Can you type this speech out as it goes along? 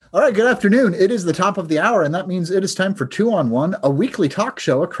All right, good afternoon. It is the top of the hour, and that means it is time for Two on One, a weekly talk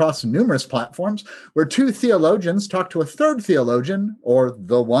show across numerous platforms where two theologians talk to a third theologian, or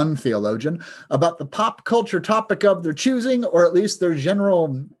the one theologian, about the pop culture topic of their choosing, or at least their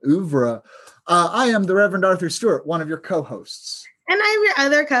general oeuvre. I am the Reverend Arthur Stewart, one of your co-hosts. And I'm your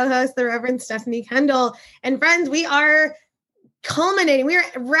other co-host, the Reverend Stephanie Kendall. And friends, we are culminating. We are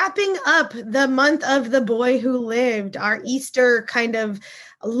wrapping up the month of The Boy Who Lived, our Easter kind of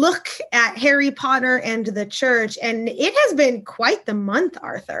look at Harry Potter and the church. And it has been quite the month,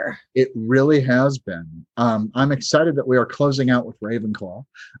 Arthur. It really has been. I'm excited that we are closing out with Ravenclaw.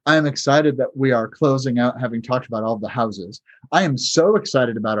 I'm excited that we are closing out having talked about all the houses. I am so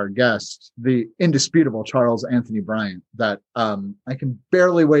excited about our guest, the indisputable Charles Anthony Bryant, that I can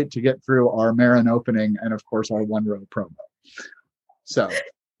barely wait to get through our Marin opening and, of course, our one row promo. So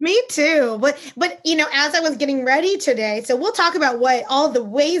me too. But you know, as I was getting ready today, so we'll talk about what all the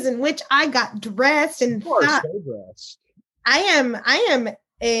ways in which I got dressed and so dressed. I've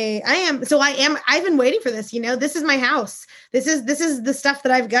been waiting for this, you know. This is my house. This is the stuff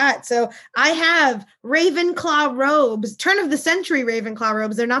that I've got. So I have Ravenclaw robes, turn of the century Ravenclaw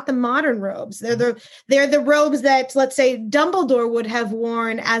robes. They're not the modern robes. They're the robes that, let's say, Dumbledore would have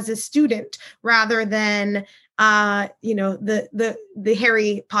worn as a student rather than the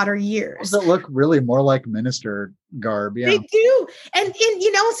Harry Potter years. Does it look really more like minister garb? Yeah, they do. And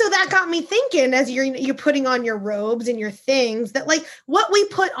you know, so that got me thinking, as you're putting on your robes and your things, that like what we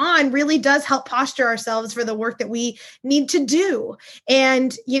put on really does help posture ourselves for the work that we need to do.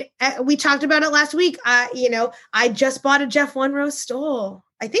 And we talked about it last week. I just bought a Jeff Wunrow stole.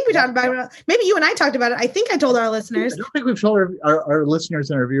 I think we talked about it. Maybe you and I talked about it. I think I told our listeners. I don't think we've told our listeners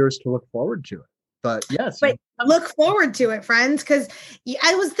and our viewers to look forward to it. But yes. But look forward to it, friends, because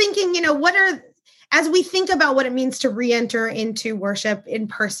I was thinking, as we think about what it means to re-enter into worship in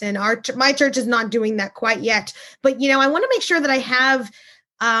person, my church is not doing that quite yet. But, I want to make sure that I have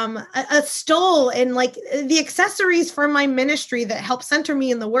a stole and like the accessories for my ministry that help center me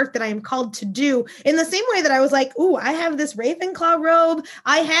in the work that I am called to do, in the same way that I was like, ooh, I have this Ravenclaw robe.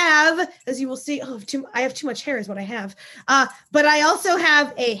 I have, as you will see, I have too much hair is what I have. But I also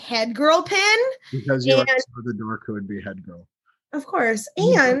have a head girl pin. Because you are the dork who would be head girl. Of course.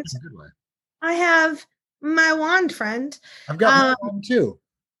 And I have my wand, friend. I've got my wand too.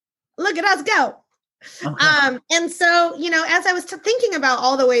 Look at us go. Okay. And so, as I was thinking about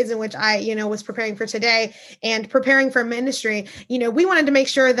all the ways in which I, was preparing for today and preparing for ministry, we wanted to make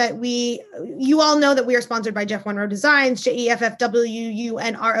sure that you all know that we are sponsored by Jeff Wunrow Designs,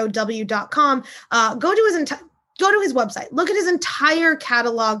 JEFFWUNROW.com. Go to his website, look at his entire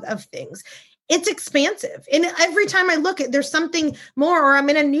catalog of things. It's expansive. And every time I look at, there's something more, or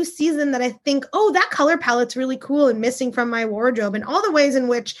I'm in a new season that I think, oh, that color palette's really cool and missing from my wardrobe, and all the ways in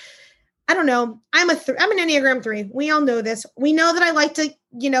which, I don't know. I'm an Enneagram 3. We all know this. We know that I like to,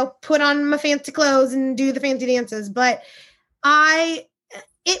 put on my fancy clothes and do the fancy dances, but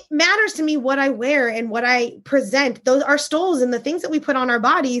it matters to me what I wear and what I present. Those are stoles, and the things that we put on our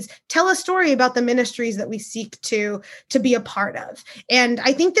bodies tell a story about the ministries that we seek to be a part of. And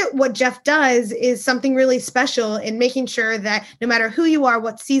I think that what Jeff does is something really special in making sure that no matter who you are,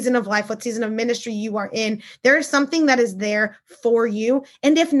 what season of life, what season of ministry you are in, there is something that is there for you.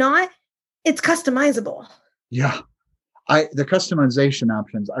 And if not, it's customizable. Yeah. The customization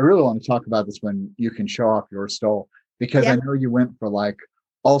options, I really want to talk about this when you can show off your stole, because I know you went for like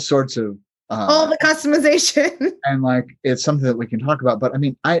all sorts of all the customization. And like it's something that we can talk about. But I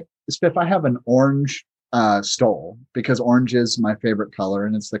mean, I have an orange stole because orange is my favorage color,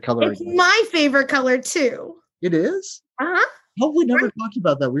 and it's the color. It's my favorite color too. It is? Uh-huh. How have we never talked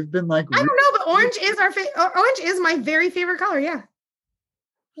about that? We've been like, I don't know, but orange is orange is my very favorite color. Yeah.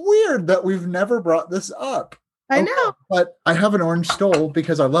 Weird that we've never brought this up. I know. But I have an orange stole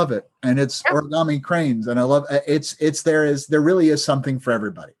because I love it, and it's origami cranes, and I love there really is something for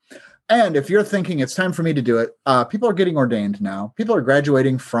everybody. And if you're thinking it's time for me to do it, people are getting ordained now. People are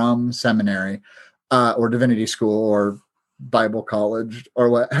graduating from seminary or divinity school or Bible college or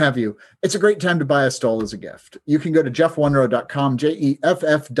what have you. It's a great time to buy a stole as a gift. You can go to jeffwunrow.com,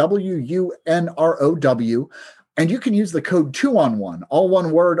 JEFFWUNROW. And you can use the code 2on1, all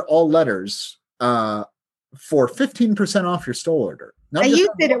one word, all letters, for 15% off your stole order. I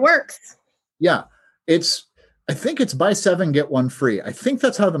used it. It works. Yeah. It's I think it's buy 7, get 1 free. I think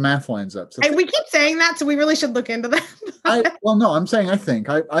that's how the math lines up. So and we keep saying that, so we really should look into that. well, no, I'm saying I think.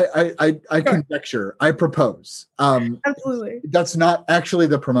 I conjecture. I propose. Absolutely. That's not actually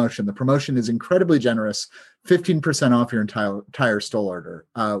the promotion. The promotion is incredibly generous. 15% off your entire Stoll order.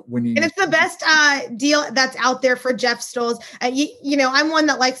 And it's the best deal that's out there for Jeff Stolz. You know, I'm one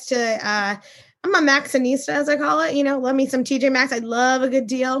that likes to. I'm a Maxinista, as I call it. You know, love me some TJ Maxx. I love a good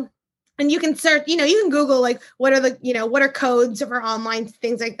deal. And you can search, you know, you can Google like what are codes for online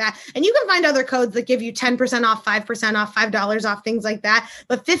things like that. And you can find other codes that give you 10% off, 5% off, $5 off, things like that.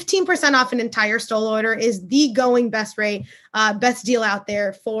 But 15% off an entire Stoll order is the going best rate, best deal out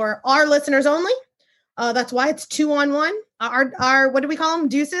there for our listeners only. That's why it's 2-on-1. Our what do we call them?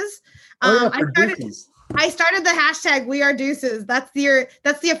 Deuces. I started the hashtag We Are Deuces. That's the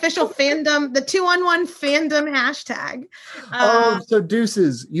official fandom, the 2-on-1 fandom hashtag. So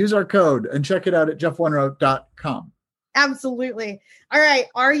Deuces, use our code and check it out at jeffwonroe.com. Absolutely. All right.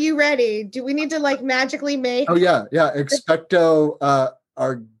 Are you ready? Do we need to like magically make? Oh yeah. Expecto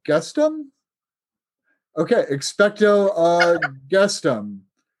Argustum. Okay. Expecto Argustum.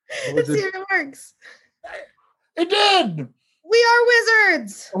 Let's see if it works. It did. We are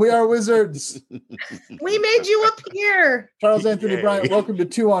wizards. We are wizards. We made you appear. Charles Anthony Bryant, welcome to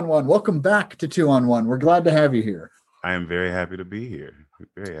 2-on-1. Welcome back to 2-on-1. We're glad to have you here. I am very happy to be here.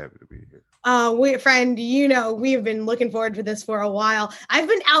 Very happy to be here. Friend, you know, we've been looking forward to this for a while. I've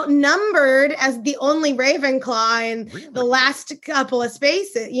been outnumbered as the only Ravenclaw in the last couple of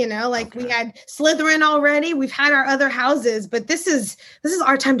spaces. You know, like we had Slytherin already. We've had our other houses, but this is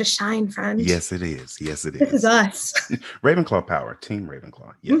our time to shine, friend. Yes, it is. Yes, it is. This is us. Ravenclaw power, Team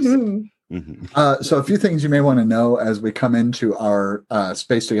Ravenclaw. Yes. Mm-hmm. Mm-hmm. So a few things you may want to know as we come into our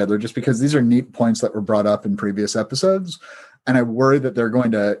space together, just because these are neat points that were brought up in previous episodes. And I worry that they're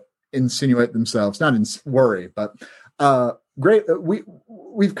going to insinuate themselves, but great.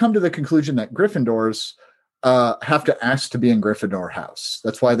 We've come to the conclusion that Gryffindors have to ask to be in Gryffindor house.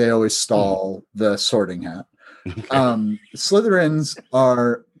 That's why they always stall the Sorting Hat. Slytherins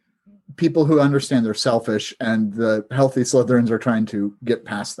are people who understand they're selfish, and the healthy Slytherins are trying to get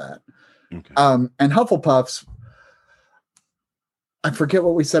past that. Okay. And Hufflepuffs, I forget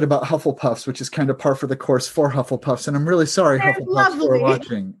what we said about Hufflepuffs, which is kind of par for the course for Hufflepuffs. And I'm really sorry, They're Hufflepuffs, who are lovely.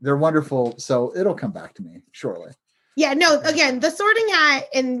 watching. They're wonderful. So it'll come back to me, surely. Yeah, no, again, the Sorting Hat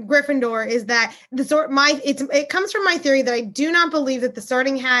in Gryffindor is that it comes from my theory that I do not believe that the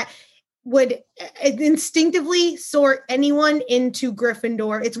Sorting Hat would instinctively sort anyone into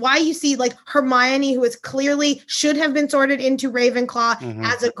Gryffindor. It's why you see like Hermione, who is clearly should have been sorted into Ravenclaw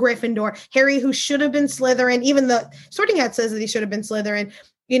as a Gryffindor. Harry, who should have been Slytherin, even the Sorting Hat says that he should have been Slytherin,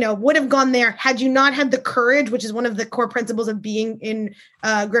 you know, would have gone there had you not had the courage, which is one of the core principles of being in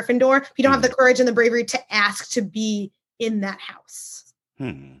Gryffindor. If you don't have the courage and the bravery to ask to be in that house.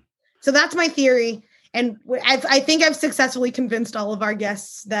 So that's my theory. And I think I've successfully convinced all of our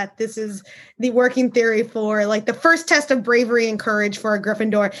guests that this is the working theory for like the first test of bravery and courage for a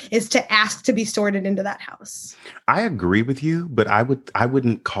Gryffindor is to ask to be sorted into that house. I agree with you, but I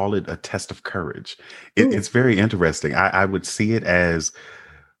wouldn't call it a test of courage. It's very interesting. I would see it as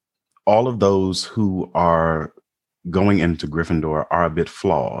all of those who are going into Gryffindor are a bit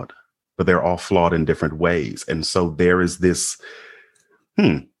flawed, but they're all flawed in different ways. And so there is this,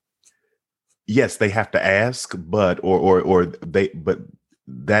 yes, they have to ask, but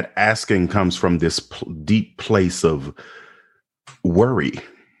that asking comes from this deep place of worry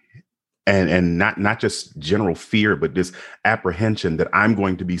and not just general fear, but this apprehension that I'm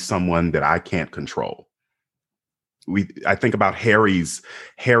going to be someone that I can't control. I think about Harry's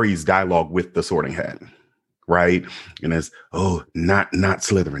dialogue with the Sorting Hat, right? And it's, not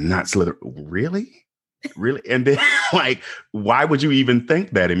Slytherin, really? Really? And then like, why would you even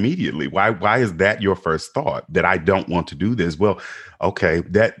think that immediately? Why is that your first thought, that I don't want to do this? Well, okay,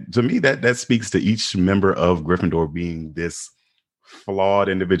 that to me, that speaks to each member of Gryffindor being this flawed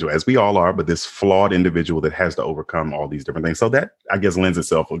individual, as we all are, but this flawed individual that has to overcome all these different things. So that, I guess, lends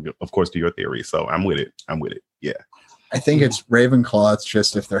itself, of course, to your theory. So I'm with it. Yeah. I think it's Ravenclaw. It's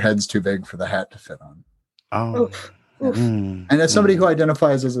just if their head's too big for the hat to fit on. Oh. Oof. Oof. And as somebody who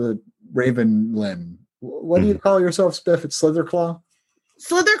identifies as a Ravenlin, what do you call yourself, Spiff? It's Slitherclaw?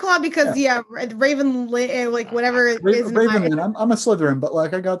 Slitherclaw because, Raven, like whatever it is. Ravenlin. I'm a Slytherin, but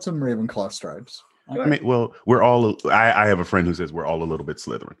like I got some Ravenclaw stripes. I mean, well, we're all, I have a friend who says we're all a little bit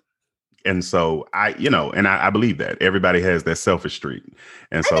Slytherin. And so I believe that everybody has that selfish streak.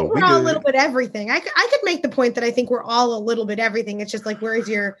 And so we're all a little bit everything. I could make the point that I think we're all a little bit everything. It's just like, where's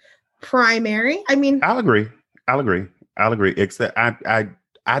your primary? I mean, I'll agree. Except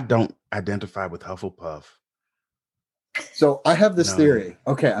I don't identify with Hufflepuff So I have this No. theory.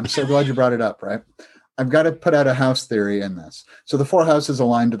 Okay, I'm so glad you brought it up, right? I've got to put out a house theory in this. So the 4 houses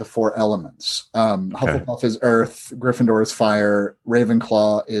align to the 4 elements. Hufflepuff is earth, Gryffindor is fire,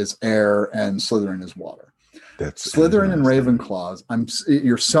 Ravenclaw is air, and Slytherin is water. That's Slytherin and Ravenclaws,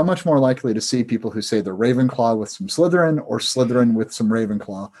 you're so much more likely to see people who say they're Ravenclaw with some Slytherin or Slytherin with some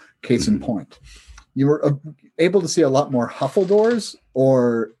Ravenclaw. Case in point, you were able to see a lot more Huffledores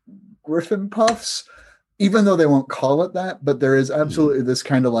or Griffin Puffs, even though they won't call it that. But there is absolutely this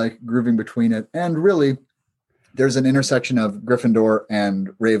kind of like grooving between it, and really, there's an intersection of Gryffindor and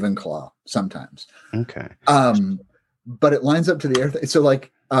Ravenclaw sometimes. Okay. But it lines up to the air. So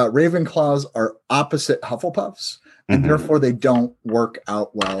like Ravenclaws are opposite Hufflepuffs, and therefore they don't work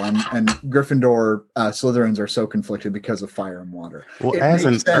out well. And Gryffindor, Slytherins are so conflicted because of fire and water. Well, as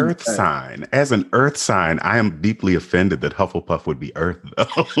an earth sign, I am deeply offended that Hufflepuff would be earth,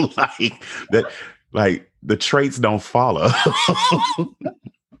 though. like the traits don't follow.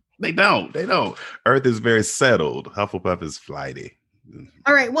 They don't. Earth is very settled. Hufflepuff is flighty.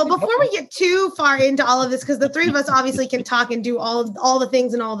 All right. Well, before we get too far into all of this, because the 3 of us obviously can talk and do all the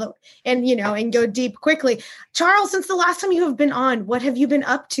things and go deep quickly. Charles, since the last time you have been on, what have you been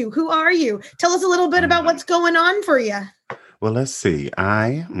up to? Who are you? Tell us a little bit about what's going on for you. Well, let's see.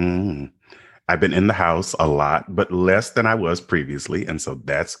 I've been in the house a lot, but less than I was previously, and so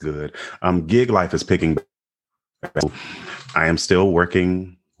that's good. Gig life is picking back. I am still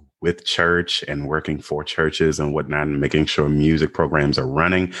working with church and working for churches and whatnot, and making sure music programs are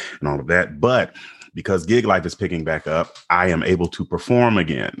running and all of that. But because gig life is picking back up, I am able to perform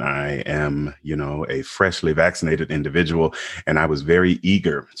again. I am, a freshly vaccinated individual, and I was very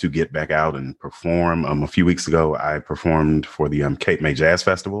eager to get back out and perform. A few weeks ago, I performed for the Cape May Jazz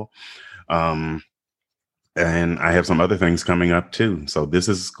Festival. And I have some other things coming up too. So this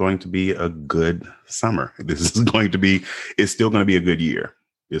is going to be a good summer. It's still going to be a good year.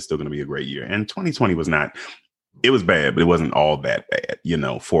 It's still going to be a great year. And 2020 it was bad, but it wasn't all that bad.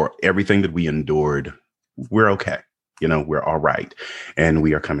 For everything that we endured, we're okay. We're all right. And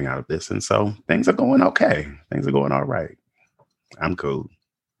we are coming out of this. And so things are going okay. Things are going all right. I'm cool.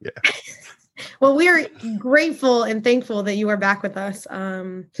 Yeah. Well, we are grateful and thankful that you are back with us.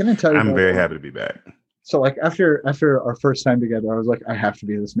 Can I tell you? I'm very happy to be back. So like after our first time together, I was like, I have to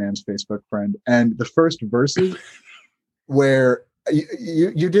be this man's Facebook friend. And the first verses where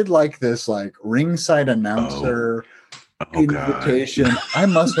you did like this like ringside announcer invitation. God. I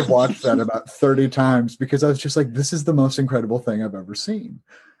must have watched that about 30 times because I was just like, this is the most incredible thing I've ever seen.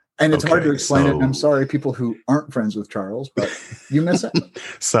 And it's hard to explain it. And I'm sorry, people who aren't friends with Charles, but you miss it.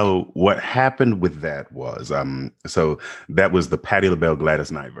 So what happened with that was, so that was the Patti LaBelle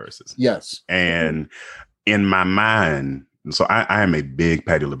Gladys Knight verses. Yes. And in my mind, so I am a big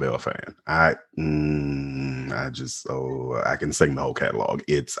Patti LaBelle fan. I can sing the whole catalog.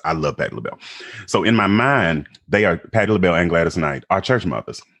 I love Patti LaBelle. So in my mind, Patti LaBelle and Gladys Knight are church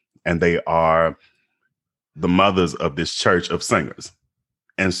mothers, and they are the mothers of this church of singers.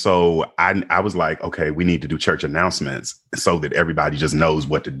 And so I was like, okay, we need to do church announcements so that everybody just knows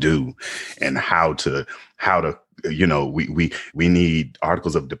what to do and how to we need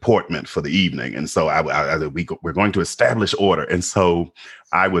articles of deportment for the evening. And so we're going to establish order. And so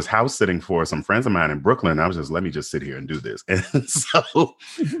I was house sitting for some friends of mine in Brooklyn. I was just, let me just sit here and do this. And so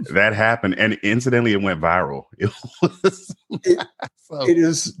that happened. And incidentally, it went viral. It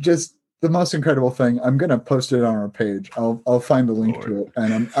is just the most incredible thing. I'm going to post it on our page. I'll find the link to it.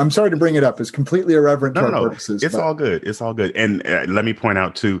 And I'm sorry to bring it up. It's completely irreverent to our purposes. It's all good. It's all good. And let me point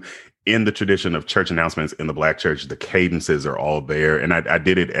out too, in the tradition of church announcements in the Black church, the cadences are all there. And I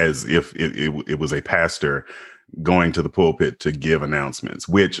did it as if it was a pastor going to the pulpit to give announcements,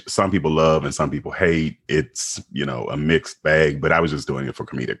 which some people love and some people hate. It's, a mixed bag, but I was just doing it for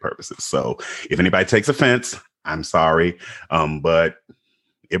comedic purposes. So if anybody takes offense, I'm sorry. But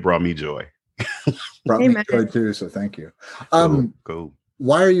it brought me joy. Brought me joy too. So thank you. Cool.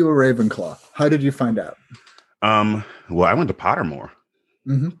 Why are you a Ravenclaw? How did you find out? Well, I went to Pottermore.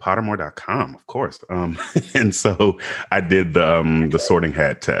 Pottermore.com, of course. And so I did the sorting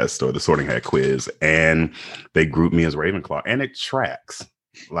hat test or the sorting hat quiz, and they grouped me as Ravenclaw, and it tracks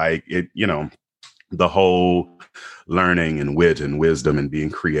like it, the whole learning and wit and wisdom and being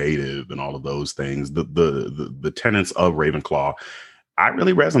creative and all of those things, the tenets of Ravenclaw, I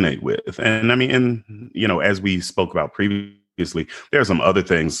really resonate with. And I mean, as we spoke about previously, there are some other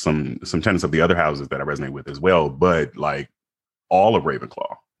things, some tenets of the other houses that I resonate with as well, but like all of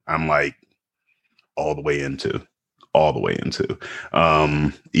Ravenclaw, I'm like all the way into,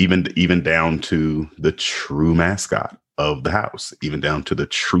 even down to the true mascot of the house, even down to the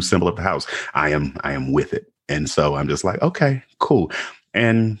true symbol of the house. I am with it. And so I'm just like, okay, cool.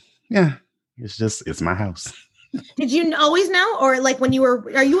 And yeah, it's my house. Did you always know, or like when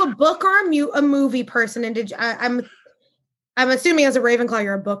are you a book or a movie person? And I'm assuming as a Ravenclaw,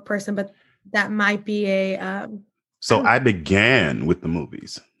 you're a book person, but that might be a, so I began with the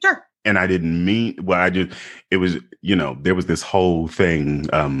movies. Sure. And I didn't mean, it was, there was this whole thing,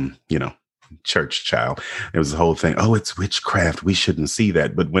 church child. There was this whole thing. Oh, it's witchcraft. We shouldn't see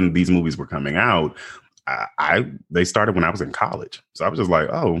that. But when these movies were coming out, they started when I was in college. So I was just like,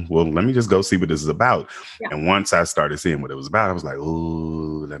 oh, well, let me just go see what this is about. Yeah. And once I started seeing what it was about, I was like,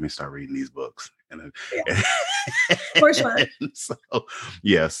 oh, let me start reading these books. And for sure.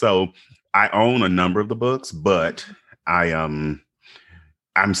 So I own a number of the books, but I'm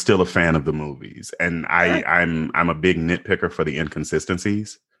still a fan of the movies, and I'm a big nitpicker for the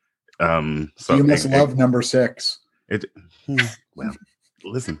inconsistencies. So you must love number 6. Well,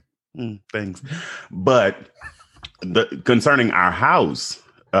 listen, things, but concerning our house,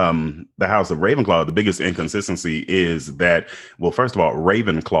 the House of Ravenclaw, the biggest inconsistency is that, well, first of all,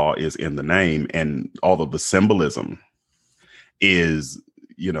 Ravenclaw is in the name, and all of the symbolism is,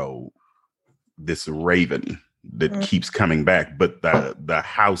 this raven that keeps coming back, but the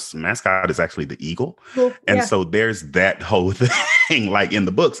house mascot is actually the eagle. Well, and so there's that whole thing. Like in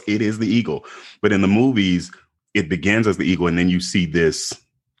the books, it is the eagle, but in the movies, it begins as the eagle, and then you see this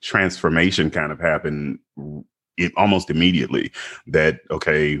transformation kind of happen almost immediately, that,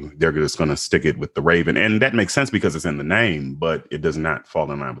 okay, they're just going to stick it with the raven. And that makes sense because it's in the name, but it does not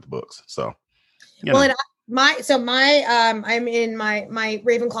fall in line with the books. So, I'm in my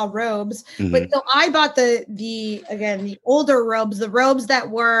Ravenclaw robes, but so I bought the older robes, the robes that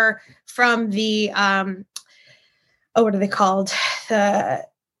were from the what are they called? The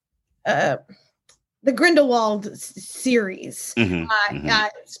Grindelwald series.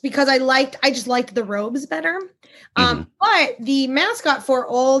 Because I just liked the robes better. But the mascot for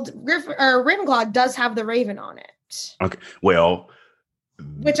old Ravenclaw does have the raven on it. Okay. Well,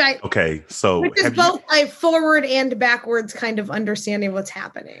 which is both a forward and backwards kind of understanding of what's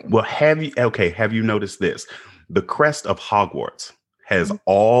happening. Well, have you noticed this? The crest of Hogwarts has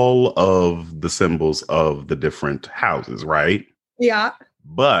all of the symbols of the different houses, right? Yeah.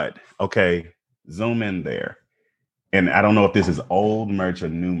 But zoom in there. And I don't know if this is old merch or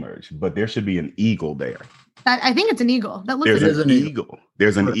new merch, but there should be an eagle there. I think it's an eagle. That looks There's an eagle.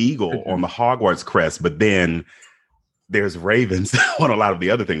 There's an eagle on the Hogwarts crest, but then there's ravens on a lot of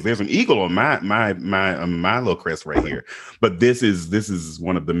the other things. There's an eagle on my little crest right here, but this is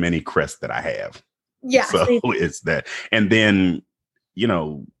one of the many crests that I have. Yeah. So it's that, and then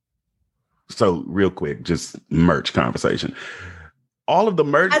so real quick, just merch conversation. All of the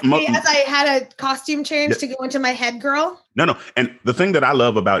merch. As I had a costume change to go into my head girl. No, and the thing that I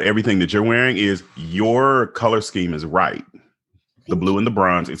love about everything that you're wearing is your color scheme is right. The blue and the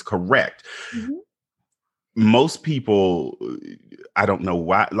bronze is correct. Most people, I don't know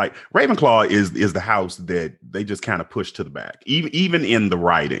why, like Ravenclaw is the house that they just kind of push to the back, even in the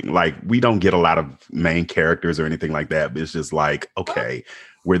writing. Like, we don't get a lot of main characters or anything like that, but it's just like, okay,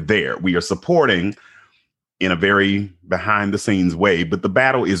 we're there. We are supporting in a very behind the scenes way, but the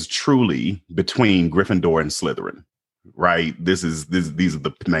battle is truly between Gryffindor and Slytherin, right? These are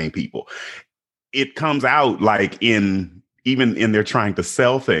the main people. It comes out like even in they're trying to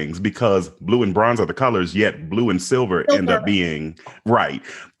sell things, because blue and bronze are the colors, yet blue and silver end up being right.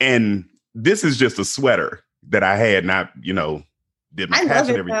 And this is just a sweater that I had not, did my patch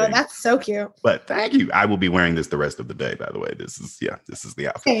and everything. Though. That's so cute. But thank you. I will be wearing this the rest of the day, by the way. This is the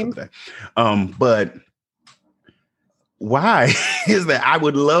outfit for the day. But why is that? I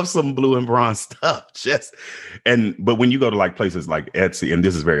would love some blue and bronze stuff. But when you go to like places like Etsy, and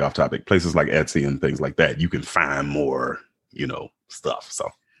this is very off topic, places like Etsy and things like that, you can find more, stuff. So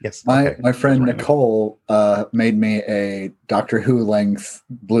yes. My friend Nicole made me a Doctor Who length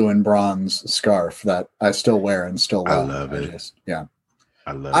blue and bronze scarf that I still wear and still love. I love it.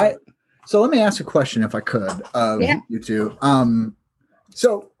 I love it. So let me ask a question, if I could, you two.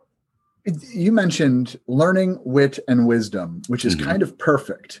 So you mentioned learning wit and wisdom, which is kind of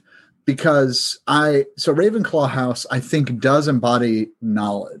perfect, because Ravenclaw House, I think, does embody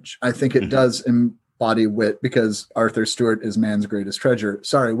knowledge. I think it does embody wit, because Arthur Stewart is man's greatest treasure.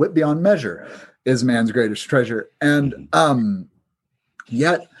 Sorry, wit beyond measure is man's greatest treasure. And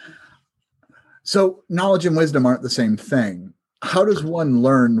yet, so knowledge and wisdom aren't the same thing. How does one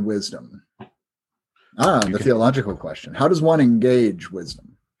learn wisdom? The theological question. How does one engage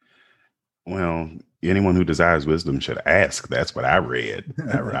wisdom? Well, anyone who desires wisdom should ask. That's what I read.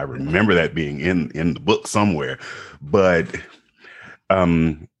 I remember that being in the book somewhere. But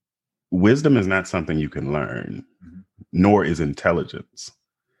wisdom is not something you can learn, nor is intelligence.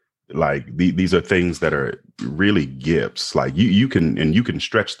 Like these are things that are really gifts. Like you can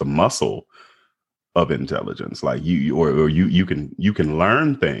stretch the muscle of intelligence. Like you can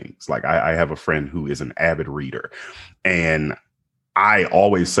learn things. Like I have a friend who is an avid reader, and I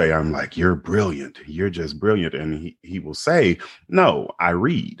always say, I'm like, you're brilliant. You're just brilliant. And he will say, no, I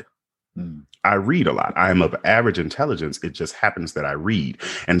read. I read a lot. I'm of average intelligence. It just happens that I read.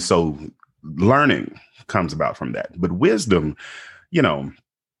 And so learning comes about from that. But wisdom,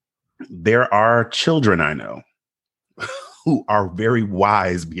 there are children I know who are very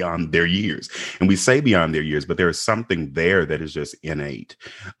wise beyond their years. And we say beyond their years, but there is something there that is just innate.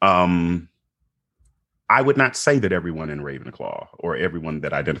 I would not say that everyone in Ravenclaw or everyone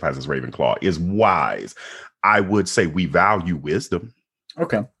that identifies as Ravenclaw is wise. I would say we value wisdom.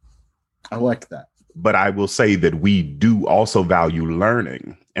 Okay. I like that. But I will say that we do also value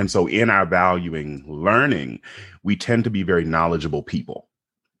learning. And so in our valuing learning, we tend to be very knowledgeable people.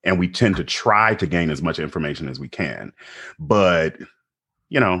 And we tend to try to gain as much information as we can. But,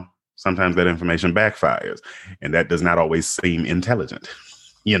 sometimes that information backfires. And that does not always seem intelligent,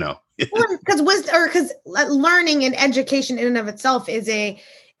 Because learning and education in and of itself is a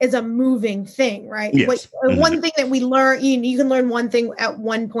moving thing, right? Yes. One thing that we learn, you can learn one thing at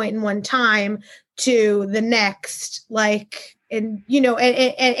one point in one time to the next, and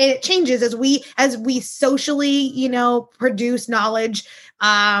it changes as we socially, produce knowledge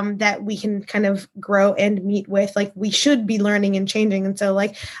that we can kind of grow and meet with. Like we should be learning and changing. And so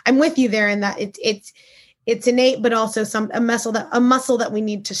I'm with you there in that it's innate, but also a muscle that we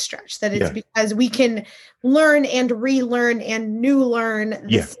need to stretch. That it's because we can learn and relearn and new learn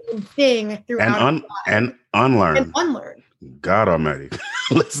the same thing throughout and unlearn. And unlearn. God Almighty,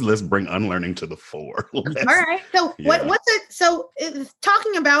 let's bring unlearning to the fore. All right. So what's it? So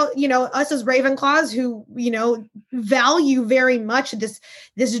talking about us as Ravenclaws who value very much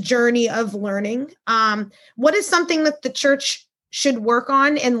this journey of learning. What is something that the church should work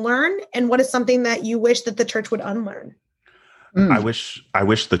on and learn, and what is something that you wish that the church would unlearn? I wish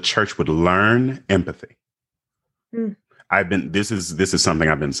the church would learn empathy. This is something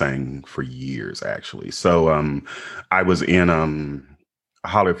I've been saying for years, actually. So I was in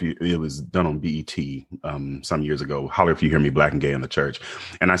Holler If You, it was done on BET some years ago, Holler If You Hear Me, Black and Gay in the Church.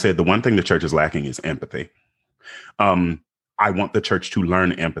 And I said, the one thing the church is lacking is empathy. I want the church to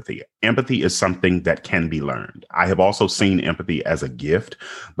learn empathy. Empathy is something that can be learned. I have also seen empathy as a gift,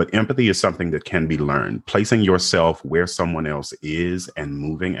 but empathy is something that can be learned. Placing yourself where someone else is and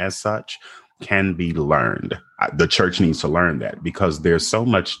moving as such can be learned. The church needs to learn that because there's so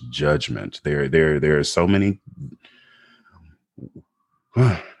much judgment. There are so many.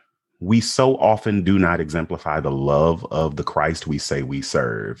 We so often do not exemplify the love of the Christ we say we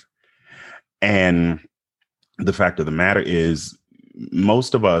serve. And the fact of the matter is,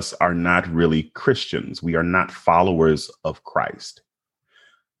 most of us are not really Christians. We are not followers of Christ.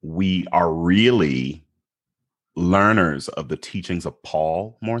 We are really learners of the teachings of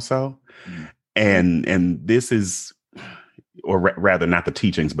Paul more so. And this is, or rather not the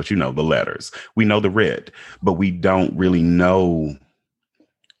teachings, but the letters. We know the writ, but we don't really know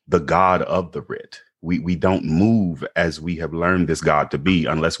the God of the writ. We don't move as we have learned this God to be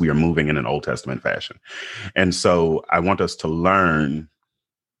unless we are moving in an Old Testament fashion. And so I want us to learn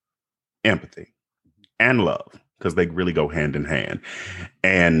empathy and love because they really go hand in hand.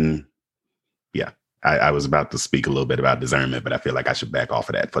 And I was about to speak a little bit about discernment, but I feel like I should back off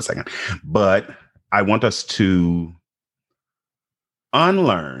of that for a second. But I want us to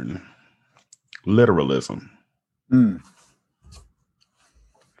unlearn literalism.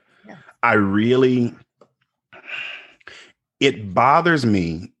 It bothers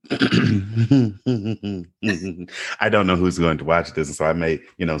me. I don't know who's going to watch this. And so I may,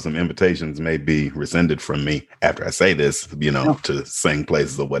 some invitations may be rescinded from me after I say this, to sing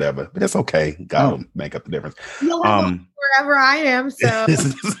places or whatever, but it's okay. God will make up the difference. Wherever I am. So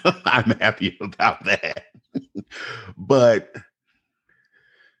I'm happy about that. But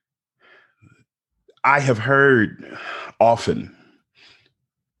I have heard often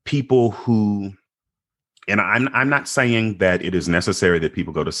people who, and I'm not saying that it is necessary that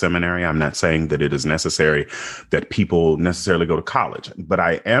people go to seminary. I'm not saying that it is necessary that people necessarily go to college, but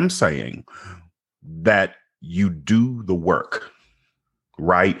I am saying that you do the work,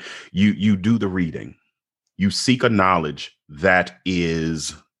 right? You do the reading. You seek a knowledge that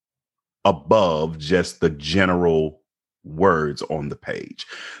is above just the general words on the page.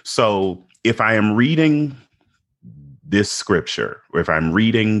 So if I am reading this scripture, or if I'm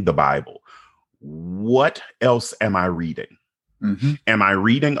reading the Bible, what else am I reading? Mm-hmm. Am I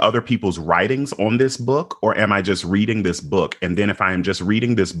reading other people's writings on this book, or am I just reading this book? And then if I am just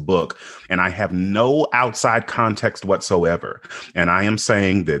reading this book and I have no outside context whatsoever, and I am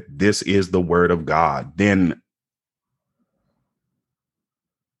saying that this is the word of God, then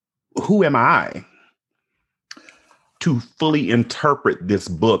who am I to fully interpret this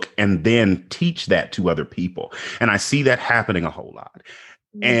book and then teach that to other people? And I see that happening a whole lot.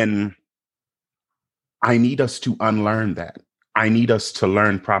 And I need us to unlearn that. I need us to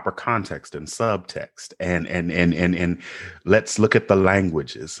learn proper context and subtext, and let's look at the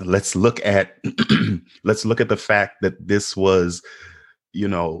languages. Let's look at let's look at the fact that this was,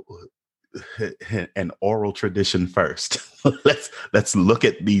 an oral tradition first. let's look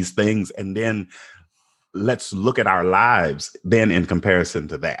at these things, and then let's look at our lives then in comparison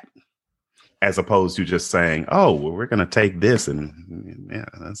to that, as opposed to just saying, "Oh, well, we're going to take this," and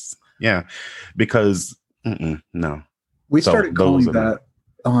because no. We started calling that.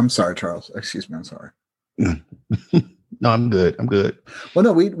 Oh, I'm sorry, Charles. Excuse me. I'm sorry. No, I'm good. Well,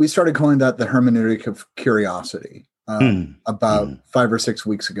 no, we started calling that the hermeneutic of curiosity about 5 or 6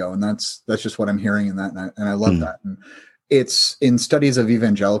 weeks ago, and that's just what I'm hearing in that, and I love that. And it's in studies of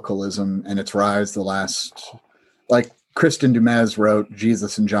evangelicalism and its rise. The last, like Kristen Dumas wrote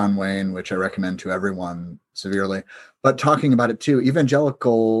Jesus and John Wayne, which I recommend to everyone severely. But talking about it too,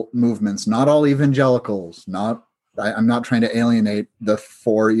 evangelical movements. Not all evangelicals. I'm not trying to alienate the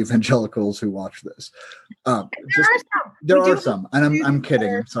 4 evangelicals who watch this. There are some, and I'm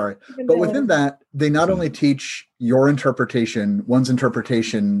kidding. I'm sorry. But within that, they not only teach your interpretation, one's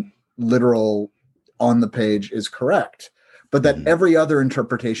interpretation, literal on the page is correct, but that every other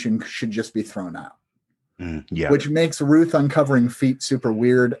interpretation should just be thrown out. Which makes Ruth uncovering feet super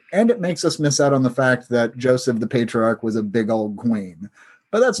weird. And it makes us miss out on the fact that Joseph the patriarch was a big old queen.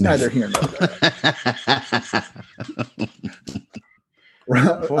 But that's neither here nor there.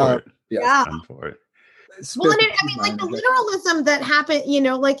 I'm for it. Yeah. I'm for it. Well, like the literalism that happened,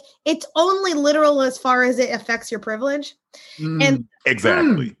 like it's only literal as far as it affects your privilege. And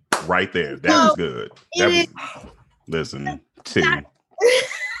exactly. Right there. That was good. Listen,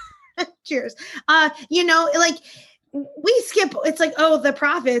 cheers. Like we skip, it's like, oh, the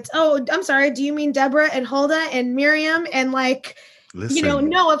prophets. Oh, I'm sorry. Do you mean Deborah and Huldah and Miriam and like, listen.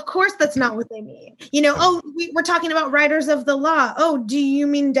 no, of course that's not what they mean. We're talking about writers of the law. Oh, do you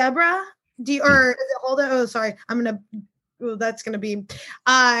mean Deborah? Or is it Huldah? Oh, sorry. That's gonna be,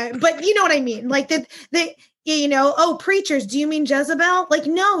 but you know what I mean? Like preachers, do you mean Jezebel? Like,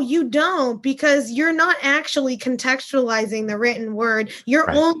 no, you don't, because you're not actually contextualizing the written word. You're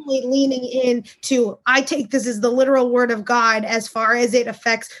only leaning into, I take this as the literal word of God as far as it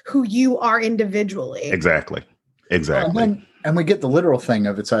affects who you are individually. Exactly. And we get the literal thing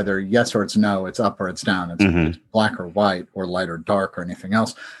of it's either yes or it's no, it's up or it's down, it's black or white or light or dark or anything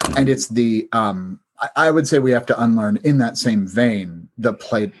else. And it's the, I would say we have to unlearn in that same vein, the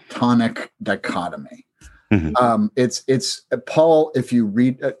Platonic dichotomy. It's Paul, if you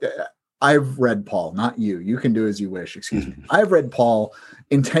read, I've read Paul, not you. You can do as you wish, excuse me. I've read Paul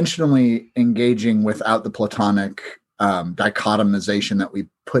intentionally engaging without the Platonic dichotomization that we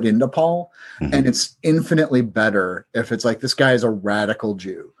put into Paul. And it's infinitely better if it's like, this guy is a radical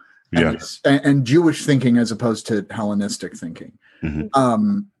Jew and Jewish thinking as opposed to Hellenistic thinking.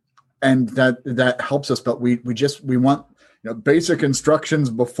 And that helps us, but we want, basic instructions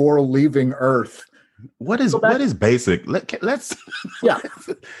before leaving Earth. What is basic? Let's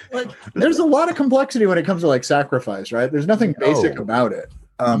there's a lot of complexity when it comes to like sacrifice, right? There's nothing basic about it.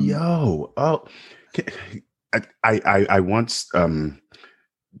 I once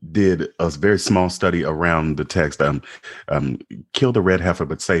did a very small study around the text, kill the red heifer,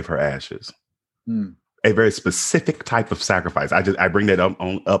 but save her ashes. A very specific type of sacrifice. I bring that up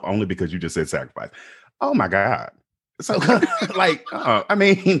only because you just said sacrifice. Oh my God. So like, but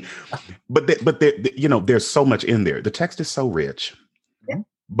there's so much in there. The text is so rich,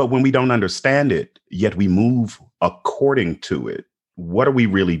 but when we don't understand it, yet we move according to it, what are we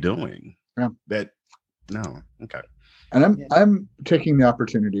really doing? No. Okay. And I'm taking the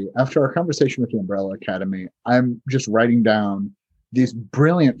opportunity after our conversation with the Umbrella Academy. I'm just writing down these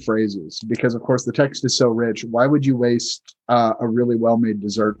brilliant phrases because, of course, the text is so rich. Why would you waste a really well-made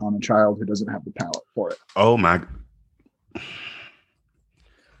dessert on a child who doesn't have the palate for it? Oh my!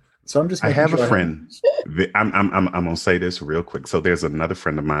 So I'm just. I have a friend. I'm gonna say this real quick. So there's another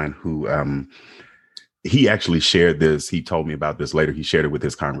friend of mine who he actually shared this. He told me about this later. He shared it with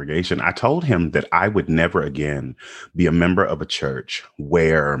his congregation. I told him that I would never again be a member of a church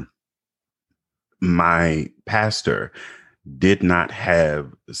where my pastor did not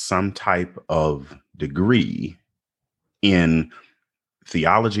have some type of degree in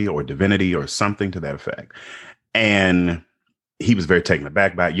theology or divinity or something to that effect. And he was very taken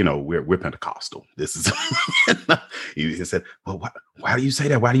aback by, we're Pentecostal. This is, he said, well, why do you say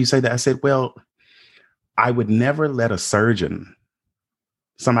that? Why do you say that? I said, well, I would never let a surgeon,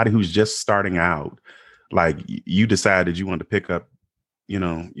 somebody who's just starting out, like you decided you wanted to pick up, you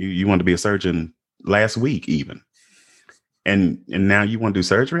wanted to be a surgeon last week even. And now you want to do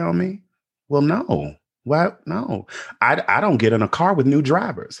surgery on me? Well, no. What? No. I don't get in a car with new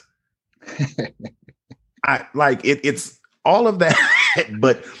drivers. It's all of that,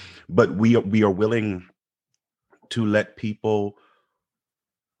 but we are willing to let people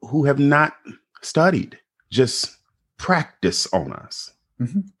who have not studied just practice on us.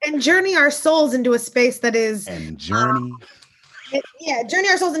 And journey our souls into a space that is journey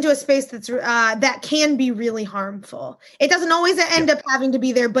our souls into a space that's that can be really harmful. It doesn't always end up having to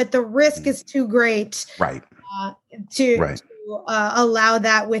be there, but the risk is too great, right? To allow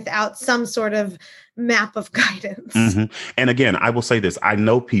that without some sort of map of guidance. And again, I will say this: I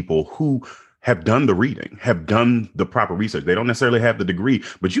know people who have done the reading, have done the proper research. They don't necessarily have the degree,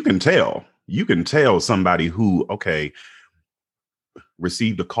 but you can tell somebody who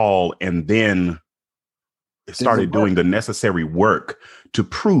received a call and then started doing the necessary work to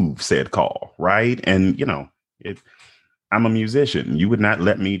prove said call, right? And I'm a musician. You would not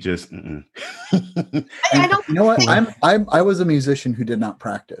let me just. I don't. You know what? I was a musician who did not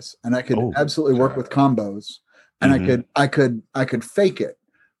practice, and I could absolutely work with combos, and I could fake it.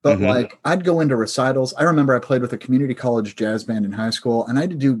 But like I'd go into recitals. I remember I played with a community college jazz band in high school, and I had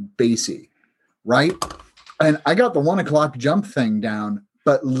to do Basie, right? And I got the 1 o'clock jump thing down,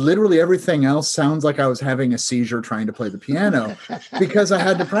 but literally everything else sounds like I was having a seizure trying to play the piano because I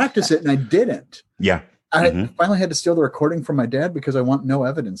had to practice it and I didn't. Yeah. I finally had to steal the recording from my dad because I want no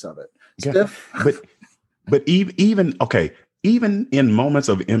evidence of it. Yeah. But even in moments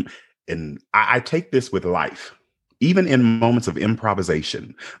of, and I take this with life, even in moments of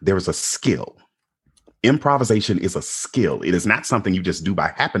improvisation, there is a skill. Improvisation is a skill. It is not something you just do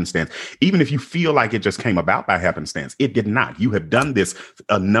by happenstance. Even if you feel like it just came about by happenstance, it did not. You have done this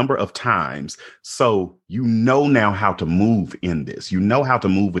a number of times. So you know now how to move in this. You know how to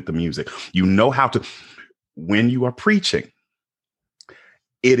move with the music. You know how to, when you are preaching,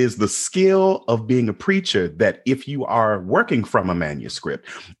 it is the skill of being a preacher that if you are working from a manuscript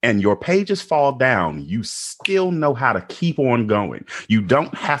and your pages fall down, you still know how to keep on going. You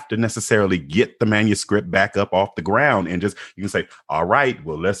don't have to necessarily get the manuscript back up off the ground and you can say, all right,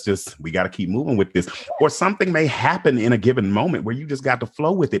 well, we got to keep moving with this. Or something may happen in a given moment where you just got to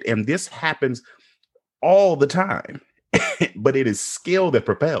flow with it. And this happens all the time, but it is skill that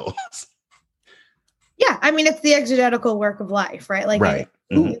propels. Yeah. I mean, it's the exegetical work of life, right? Like, right.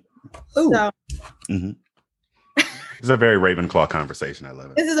 So. It's a very Ravenclaw conversation. I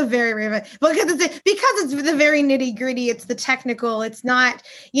love it. This is a very Raven because it's the very nitty gritty. It's the technical. It's not,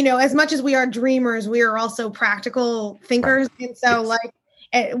 as much as we are dreamers, we are also practical thinkers. Right. And so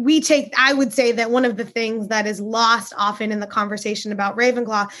I would say that one of the things that is lost often in the conversation about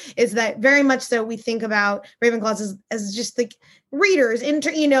Ravenclaw is that very much so we think about Ravenclaws as just like readers,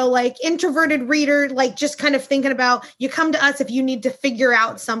 introverted reader, like just kind of thinking about, you come to us if you need to figure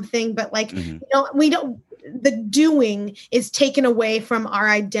out something, but we don't, the doing is taken away from our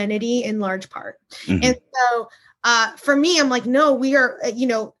identity in large part. And so for me, I'm like, no, we are,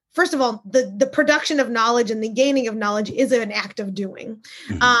 first of all, the production of knowledge and the gaining of knowledge is an act of doing.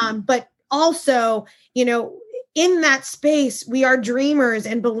 But also, in that space, we are dreamers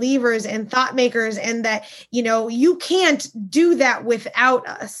and believers and thought makers, and that, you can't do that without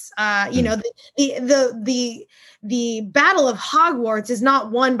us. The Battle of Hogwarts is not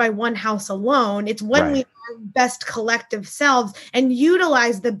won by one house alone. It's when we are best collective selves and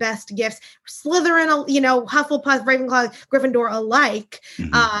utilize the best gifts, Slytherin, Hufflepuff, Ravenclaw, Gryffindor alike,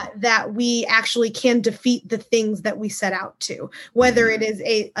 that we actually can defeat the things that we set out to, whether it is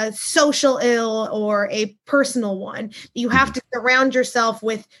a social ill or a personal one. You have to surround yourself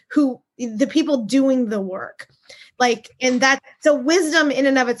with the people doing the work. So wisdom in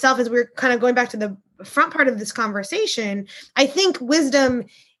and of itself, as we're kind of going back to the front part of this conversation, I think wisdom,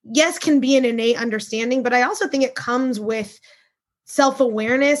 yes, can be an innate understanding, but I also think it comes with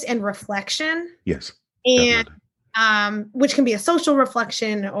self-awareness and reflection. Yes. And which can be a social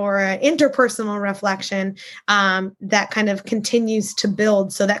reflection or an interpersonal reflection that kind of continues to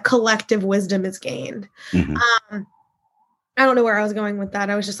build so that collective wisdom is gained. I don't know where I was going with that.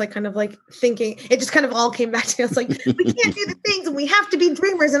 I was just kind of thinking, it just kind of all came back to me. I was like, we can't do the things and we have to be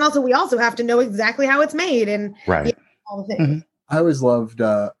dreamers. And also we have to know exactly how it's made and all the things. I always loved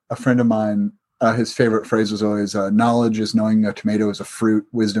a friend of mine his favorite phrase was always, knowledge is knowing a tomato is a fruit.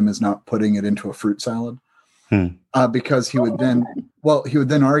 Wisdom is not putting it into a fruit salad. Because he would then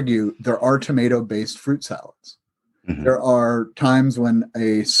argue there are tomato-based fruit salads. Mm-hmm. There are times when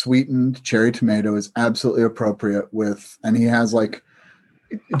a sweetened cherry tomato is absolutely appropriate with, and he has like,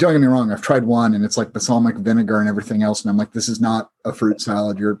 don't get me wrong, I've tried one and it's like balsamic vinegar and everything else. And I'm like, this is not a fruit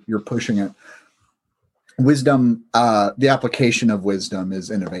salad. You're pushing it. Wisdom, the application of wisdom is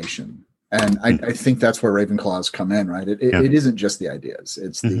innovation. And I think that's where Ravenclaws come in, right? It isn't just the ideas.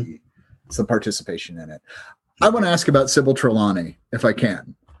 It's the participation in it. I want to ask about Sybil Trelawney, if I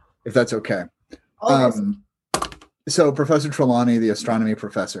can, if that's okay. So Professor Trelawney, the astronomy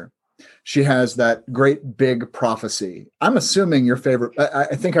professor, she has that great big prophecy. I'm assuming your favorite,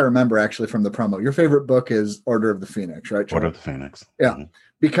 I think I remember actually from the promo, your favorite book is Order of the Phoenix, right, Charles? Order of the Phoenix. Yeah,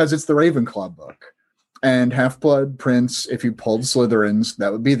 because it's the Ravenclaw book. And Half-Blood Prince, if you pulled Slytherins,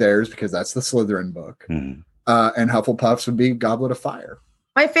 that would be theirs because that's the Slytherin book. And Hufflepuffs would be Goblet of Fire.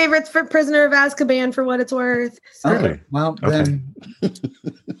 My favorite's for Prisoner of Azkaban, for what it's worth. So. Okay, well then,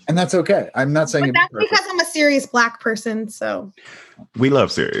 and that's okay. I'm not saying that's because I'm a serious Black person. So we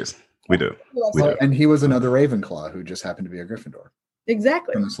love Sirius. We do. We do. And he was another Ravenclaw who just happened to be a Gryffindor.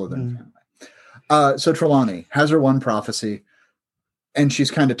 Exactly. From the Slytherin family. So Trelawney has her one prophecy, and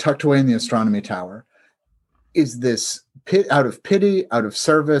she's kind of tucked away in the astronomy tower. Is this out of pity, out of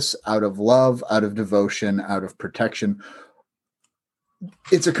service, out of love, out of devotion, out of protection?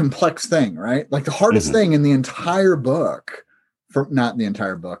 It's a complex thing, right? Like the hardest thing in the entire book, not the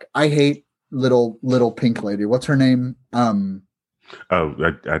entire book. I hate little pink lady. What's her name? I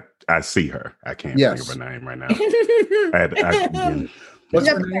see her. I can't think of her name right now. What's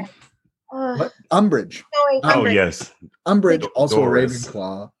her name? Umbridge. Oh, yes. Umbridge, also Doris. A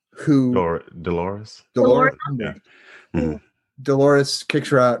Ravenclaw. Who? Dolores. Dolores. Yeah. Dolores kicks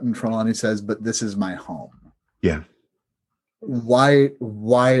her out, and Trelawney says, "But this is my home." Yeah. Why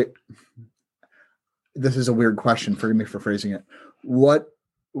this is a weird question, forgive me for phrasing it.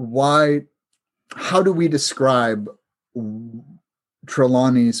 How do we describe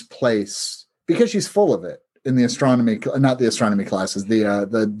Trelawney's place, because she's full of it in the astronomy, not the astronomy classes,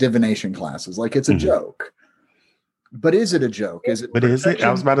 the divination classes, like it's a joke. But is it a joke? Is it? But is it? I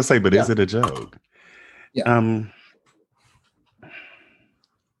was about to say, but is it a joke? Yeah.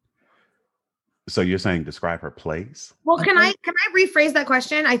 So you're saying describe her place? Well, can I rephrase that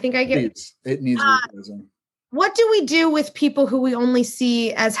question? I think I get it needs rephrasing. What do we do with people who we only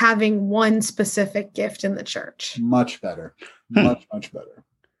see as having one specific gift in the church? Much better. Much better.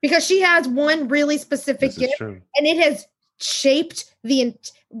 Because she has one really specific gift, and it has shaped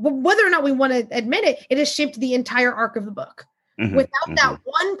whether or not we want to admit it, it has shaped the entire arc of the book. Without that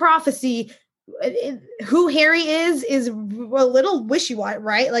one prophecy, who Harry is a little wishy-washy,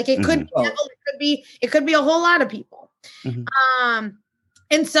 right? Like it could be it could be a whole lot of people.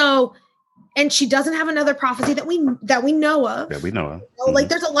 And she doesn't have another prophecy that we know of. That we know of. Like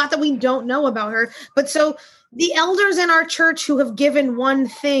there's a lot that we don't know about her. But so the elders in our church who have given one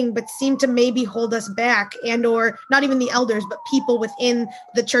thing but seem to maybe hold us back, and or not even the elders, but people within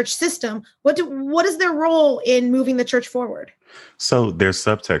the church system, what is their role in moving the church forward? So there's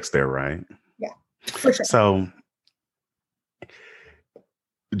subtext there, right? Yeah, for sure. So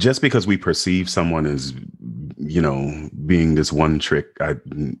just because we perceive someone as, being this one trick, I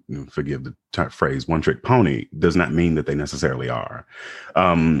forgive the phrase, one trick pony, does not mean that they necessarily are.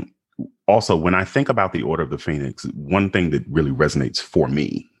 Also, when I think about the Order of the Phoenix, one thing that really resonates for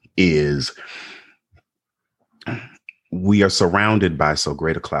me is we are surrounded by so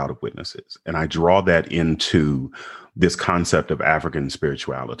great a cloud of witnesses. And I draw that into this concept of African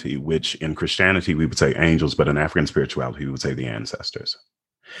spirituality, which in Christianity, we would say angels, but in African spirituality, we would say the ancestors.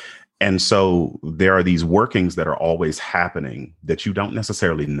 And so there are these workings that are always happening that you don't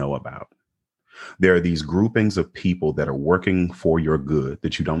necessarily know about. There are these groupings of people that are working for your good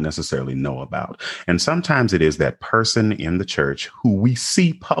that you don't necessarily know about. And sometimes it is that person in the church who we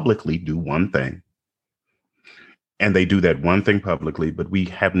see publicly do one thing. And they do that one thing publicly, but we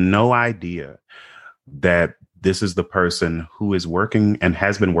have no idea that this is the person who is working and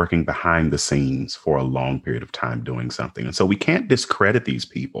has been working behind the scenes for a long period of time doing something. And so we can't discredit these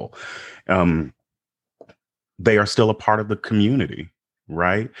people. They are still a part of the community,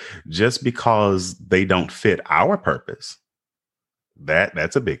 right? Just because they don't fit our purpose,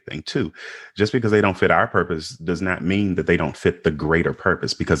 that's a big thing too. Just because they don't fit our purpose does not mean that they don't fit the greater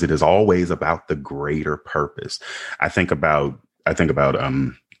purpose, because it is always about the greater purpose. I think about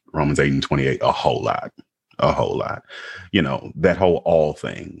Romans 8:28 a whole lot. That whole all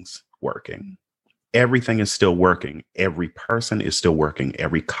things working. everything is still working. Every person is still working.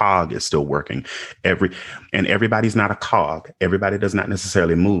 Every cog is still working. And everybody's not a cog. Everybody does not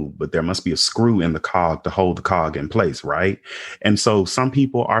necessarily move, but there must be a screw in the cog to hold the cog in place, right? And so some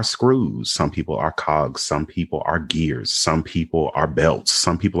people are screws, some people are cogs, some people are gears, some people are belts,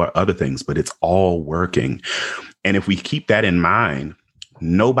 some people are other things, but it's all working. And if we keep that in mind,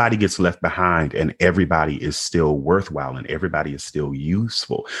 nobody gets left behind, and everybody is still worthwhile, and everybody is still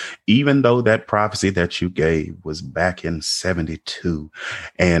useful. Even though that prophecy that you gave was back in 72,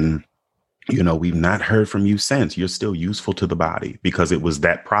 and we've not heard from you since, you're still useful to the body, because it was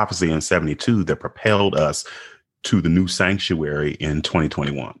that prophecy in 72 that propelled us to the new sanctuary in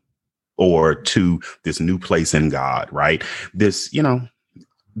 2021, or to this new place in God, right? This,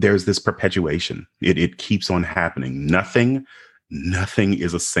 there's this perpetuation. It keeps on happening. Nothing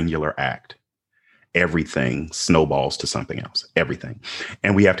is a singular act. Everything snowballs to something else, everything.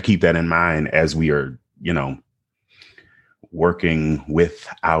 And we have to keep that in mind as we are, working with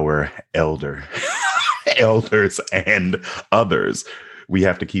our elders and others. We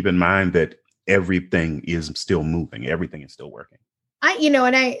have to keep in mind that everything is still moving. Everything is still working. I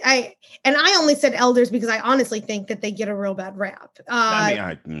only said elders because I honestly think that they get a real bad rap.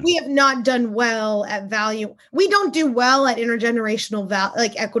 We have not done well at value. We don't do well at intergenerational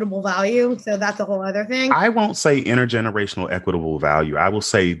equitable value. So that's a whole other thing. I won't say intergenerational equitable value. I will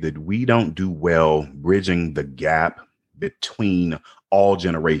say that we don't do well bridging the gap between all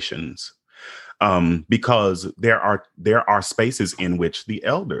generations, because there are spaces in which the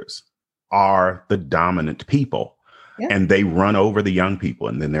elders are the dominant people. Yeah. And they run over the young people.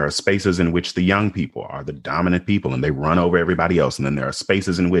 And then there are spaces in which the young people are the dominant people and they run over everybody else. And then there are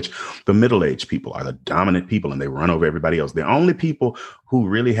spaces in which the middle-aged people are the dominant people and they run over everybody else. The only people who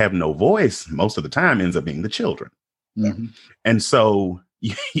really have no voice most of the time ends up being the children. Mm-hmm. And so,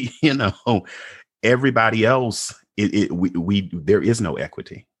 everybody else, there is no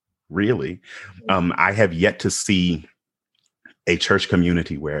equity, really. I have yet to see a church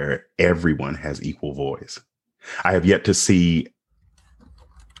community where everyone has equal voice. I have yet to see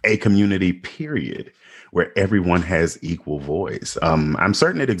a community, period, where everyone has equal voice. I'm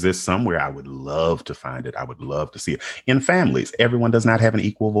certain it exists somewhere. I would love to find it. I would love to see it. In families, everyone does not have an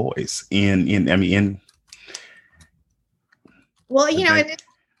equal voice. Well, and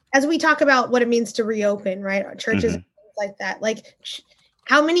as we talk about what it means to reopen, right? Our churches, mm-hmm. like that,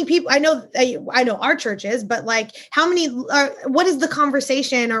 how many people, I know our churches, but how many, what is the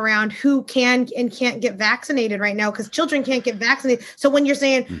conversation around who can and can't get vaccinated right now? Because children can't get vaccinated. So when you're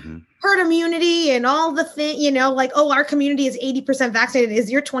saying mm-hmm. herd immunity and all the thing, our community is 80% vaccinated. Is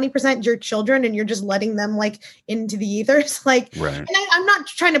your 20% your children and you're just letting them into the ethers? Right. And I'm not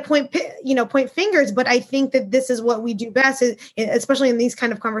trying to point fingers, but I think that this is what we do best, especially in these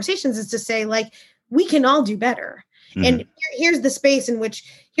kind of conversations, is to say we can all do better. Mm-hmm. And here's a space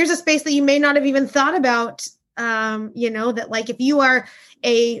that you may not have even thought about, that if you are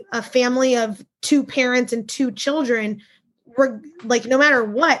a family of 2 parents and 2 children, no matter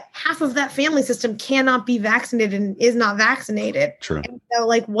what, half of that family system cannot be vaccinated and is not vaccinated. True. And so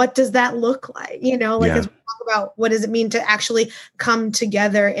what does that look like? As we talk about what does it mean to actually come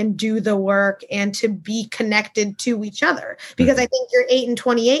together and do the work and to be connected to each other? Because I think your 8 and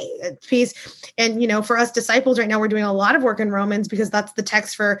 28 piece, and for us disciples right now, we're doing a lot of work in Romans because that's the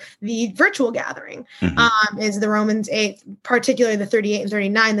text for the virtual gathering, is the Romans 8, particularly the 38 and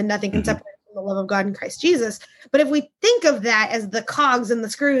 39, that nothing can separate the love of God in Christ Jesus. But if we think of that as the cogs and the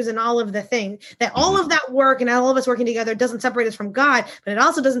screws and all of the thing, that all of that work and all of us working together doesn't separate us from God, but it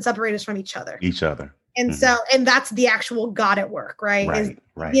also doesn't separate us from each other. And so, and that's the actual God at work, right?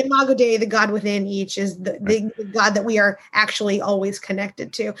 Right. The Imago Dei, the God within each, is the God that we are actually always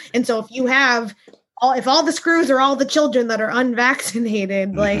connected to. And so if all the screws are all the children that are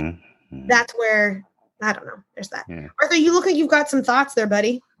unvaccinated, that's where, I don't know, there's that. Yeah. Arthur, you look like you've got some thoughts there,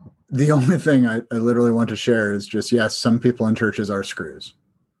 buddy. The only thing I literally want to share is just, yes, some people in churches are screws.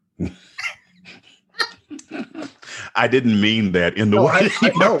 I didn't mean that in the way.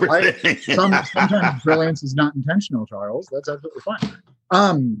 Sometimes brilliance is not intentional, Charles. That's absolutely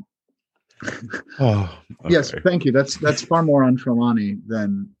fine. Okay. Yes, thank you. That's far more on Trelawney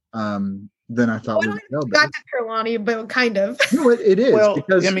than I thought we would go. Got to Trelawney, but kind of. No, it is. Well,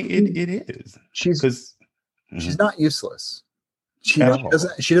 because it is. She's not useless. She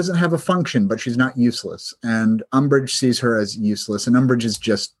doesn't have a function, but she's not useless. And Umbridge sees her as useless, and Umbridge is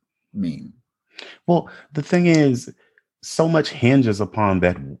just mean. Well, the thing is, so much hinges upon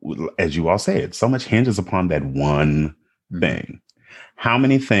that, as you all said, so much hinges upon that one thing. How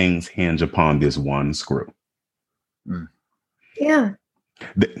many things hinge upon this one screw? Yeah.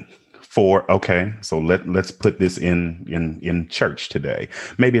 okay, so let's put this in church today.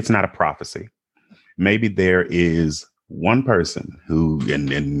 Maybe it's not a prophecy. Maybe there is one person who,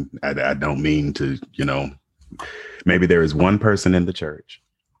 and I don't mean to, maybe there is one person in the church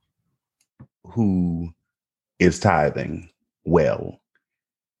who is tithing well,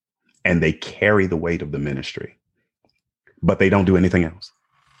 and they carry the weight of the ministry, but they don't do anything else.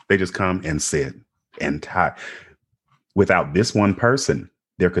 They just come and sit and tithe. Without this one person,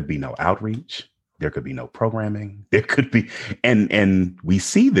 there could be no outreach. There could be no programming. There could be, and we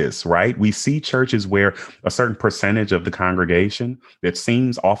see this, right? We see churches where a certain percentage of the congregation that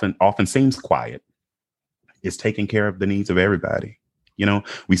seems often seems quiet is taking care of the needs of everybody.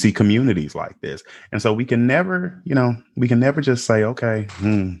 We see communities like this. And so we can never just say, okay,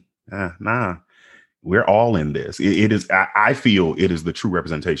 nah, we're all in this. It is, I feel it is the true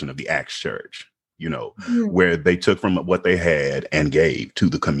representation of the Acts church, where they took from what they had and gave to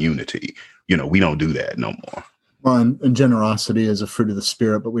the community. We don't do that no more. Well, and generosity is a fruit of the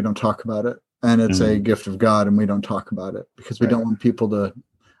Spirit, but we don't talk about it. And it's a gift of God, and we don't talk about it because we don't want people to.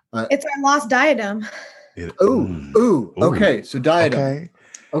 It's our lost diadem. Okay. So diadem.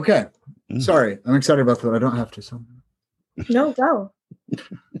 Okay. Sorry, I'm excited about that. I don't have to. So. No, go.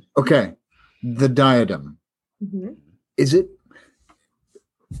 Okay. The diadem. Mm-hmm. Is it?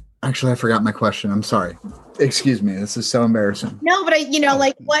 Actually, I forgot my question. I'm sorry. Excuse me. This is so embarrassing. No, but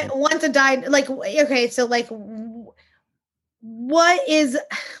once a diadem, okay, so what is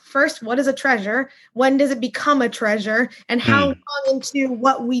a treasure? When does it become a treasure? And how long into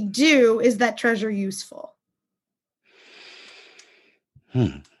what we do is that treasure useful?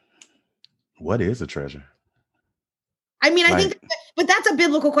 What is a treasure? I mean, I think, but that's a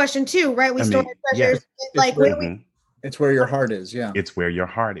biblical question too, right? We store our treasures. Yes. It's where your heart is. Yeah. It's where your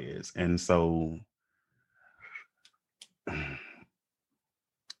heart is. And so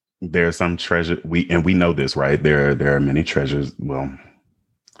there's some treasure. We know this, right? There are many treasures. Well,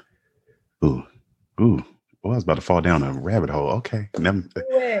 I was about to fall down a rabbit hole. Okay.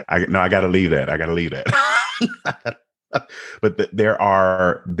 I got to leave that. But there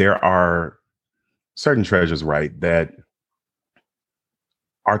are certain treasures, right, that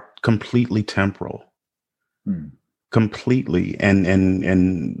are completely temporal. Completely.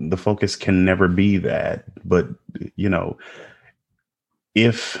 And the focus can never be that. But,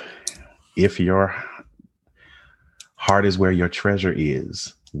 if your heart is where your treasure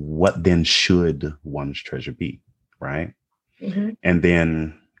is, what then should one's treasure be? Right. Mm-hmm. And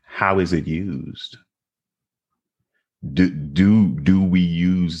then how is it used? Do we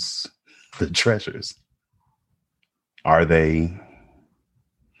use the treasures? Are they?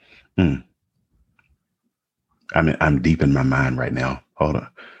 I'm deep in my mind right now. Hold on.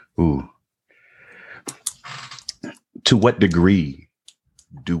 Ooh. To what degree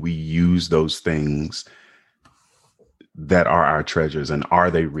do we use those things that are our treasures, and are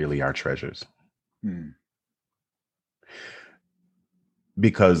they really our treasures?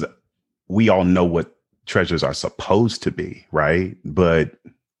 Because we all know what treasures are supposed to be, right? But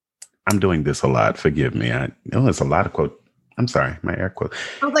I'm doing this a lot. Forgive me. It's a lot of quote. I'm sorry, my air quote.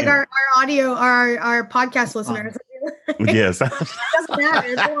 Sounds like our audio, our podcast listeners. Yes.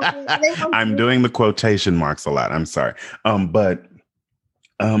 I'm doing the quotation marks a lot. I'm sorry. But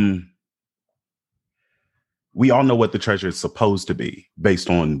we all know what the treasure is supposed to be based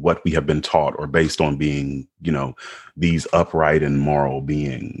on what we have been taught, or based on being, these upright and moral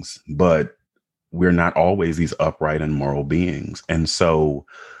beings. But we're not always these upright and moral beings. And so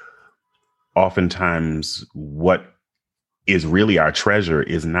oftentimes what is really our treasure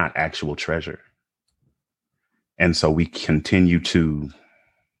is not actual treasure. And so we continue to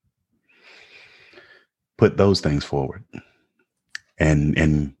put those things forward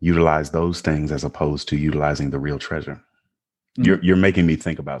and utilize those things as opposed to utilizing the real treasure. Mm-hmm. You're making me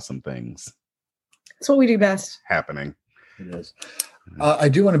think about some things. That's what we do best. Happening. It is. I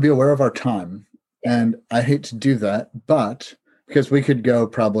do want to be aware of our time, and I hate to do that, but because we could go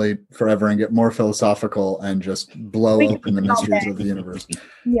probably forever and get more philosophical and just blow open the mysteries of the universe.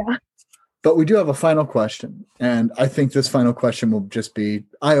 Yeah. But we do have a final question, and I think this final question will just be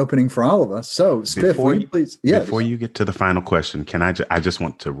eye-opening for all of us. So, Spiff, will you please? Yes. Before you get to the final question, can I just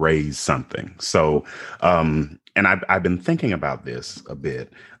want to raise something. So, and I've been thinking about this a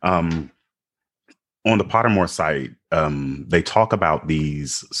bit. On the Pottermore site, they talk about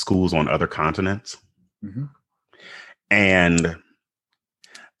these schools on other continents. Mm-hmm. And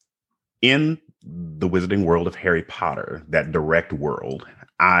in the Wizarding World of Harry Potter, that direct world,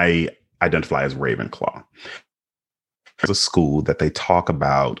 I identify as Ravenclaw. There's a school that they talk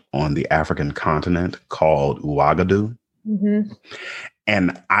about on the African continent called Ouagadougou. Mm-hmm.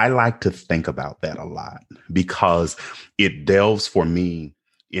 And I like to think about that a lot because it delves for me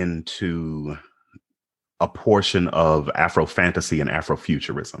into a portion of Afro fantasy and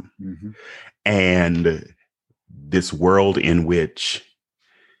Afrofuturism. Mm-hmm. And this world in which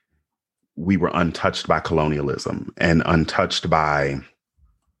we were untouched by colonialism and untouched by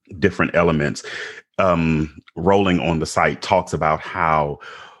different elements. Rolling on the site talks about how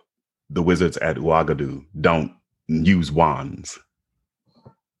the wizards at Ouagadougou don't use wands,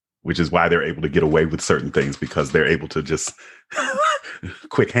 which is why they're able to get away with certain things, because they're able to just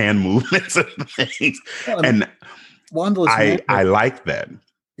quick hand movements and things. Well, and wandless I like that.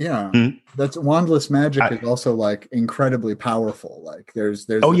 Yeah, that's wandless magic is also like incredibly powerful. Like there's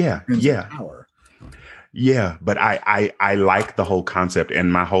power. Yeah, but I like the whole concept,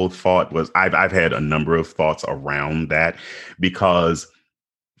 and my whole thought was I've had a number of thoughts around that, because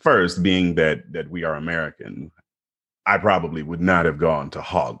first, being that we are American, I probably would not have gone to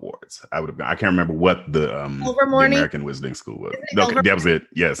Hogwarts. I can't remember what the American Wizarding School was. Okay, that was it.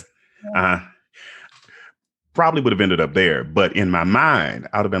 Yes. Probably would have ended up there, but in my mind,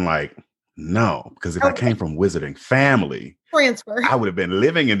 I would have been like, no, because if I came from wizarding family, transfer, I would have been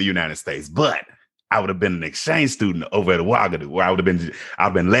living in the United States, but I would have been an exchange student over at Ouagadougou, where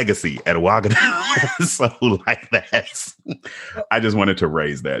I've been legacy at Ouagadougou. So like that, I just wanted to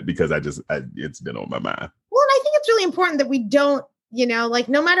raise that because it's been on my mind. Well, and I think it's really important that we don't, like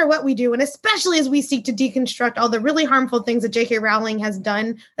no matter what we do, and especially as we seek to deconstruct all the really harmful things that J.K. Rowling has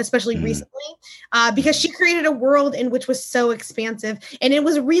done, especially recently, because she created a world in which was so expansive. And it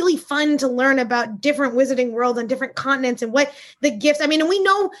was really fun to learn about different wizarding worlds on different continents and what the gifts. I mean, and we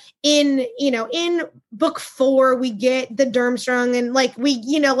know in book 4, we get the Durmstrang, and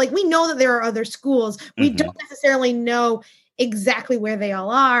we know that there are other schools. We don't necessarily know exactly where they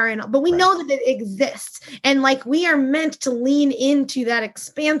all are, but we know that it exists, and we are meant to lean into that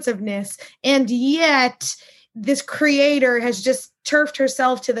expansiveness, and yet this creator has just turfed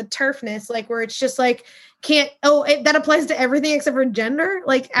herself to the turfness, where it's just that applies to everything except for gender.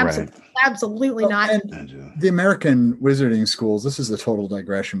 Absolutely not. And the American wizarding schools, this is a total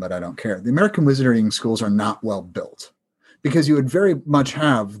digression, but I don't care. The American wizarding schools are not well built, because you would very much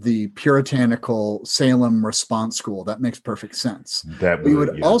have the puritanical Salem response school. That makes perfect sense. We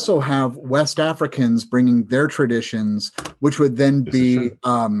would also have West Africans bringing their traditions, which would then be,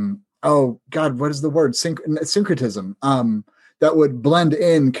 what is the word? Syncretism. That would blend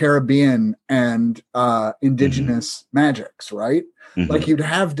in Caribbean and indigenous magics, right? Mm-hmm. You'd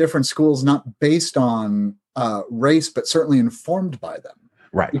have different schools not based on race, but certainly informed by them.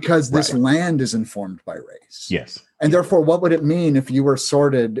 Right. Because this land is informed by race. Yes. And therefore, what would it mean if you were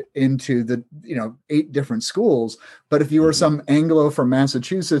sorted into the 8 different schools? But if you were some Anglo from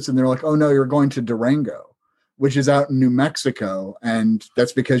Massachusetts and they're like, oh, no, you're going to Durango, which is out in New Mexico. And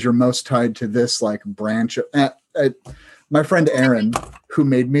that's because you're most tied to this branch. My friend Aaron, who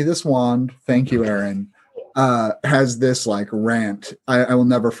made me this wand, thank you, Aaron, has this rant. I will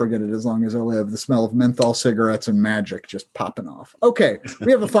never forget it as long as I live. The smell of menthol cigarettes and magic just popping off. Okay,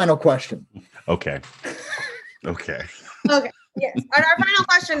 we have a final question. Okay. Yes. And our final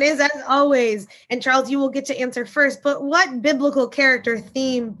question is, as always, and Charles, you will get to answer first, but what biblical character,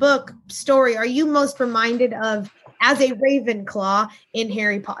 theme, book, story are you most reminded of as a Ravenclaw in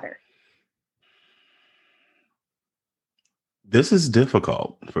Harry Potter? This is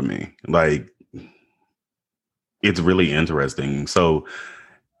difficult for me. It's really interesting. So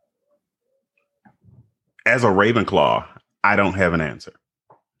as a Ravenclaw, I don't have an answer.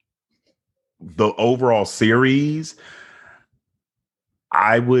 The overall series,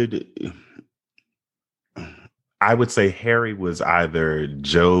 I would say Harry was either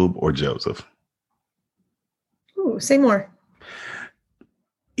Job or Joseph. Ooh, say more.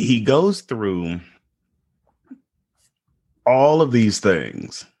 He goes through all of these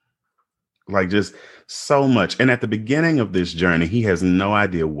things, just so much. And at the beginning of this journey, he has no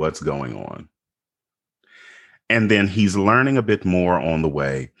idea what's going on. And then he's learning a bit more on the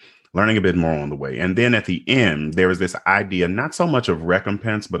way. And then at the end, there is this idea, not so much of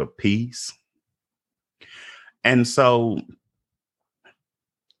recompense, but of peace. And so,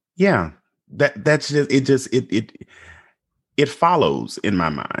 yeah, that's just, it follows in my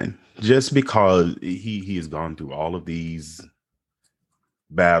mind, just because he has gone through all of these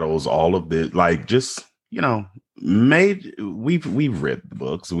battles, all of the, we've read the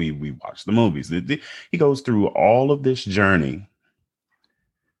books, we watched the movies. He goes through all of this journey,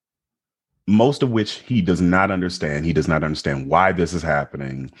 most of which he does not understand. He does not understand why this is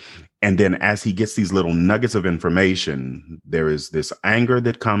happening. And then as he gets these little nuggets of information, there is this anger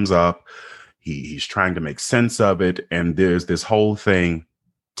that comes up. He's trying to make sense of it. And there's this whole thing.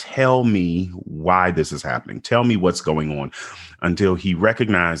 Tell me why this is happening. Tell me what's going on, until he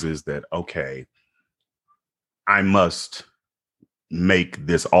recognizes that, okay, I must make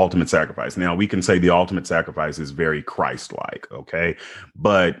this ultimate sacrifice. Now, we can say the ultimate sacrifice is very Christ-like, okay?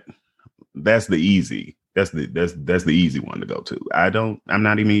 But that's the easy one to go to. I'm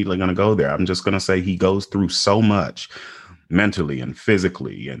not immediately going to go there. I'm just going to say he goes through so much mentally and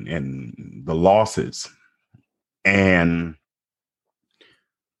physically and the losses, and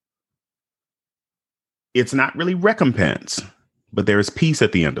it's not really recompense, but there is peace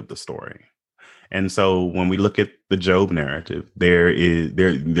at the end of the story. And so when we look at the Job narrative,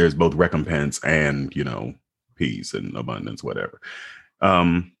 there's both recompense and, peace and abundance, whatever.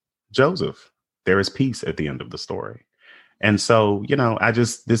 Joseph, there is peace at the end of the story. And so,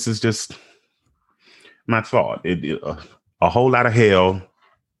 this is just my thought. A whole lot of hell,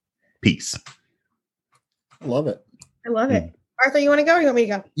 peace. Love it. I love it. Arthur, you want to go or you want me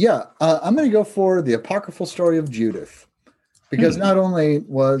to go? Yeah, I'm going to go for the apocryphal story of Judith. Because not only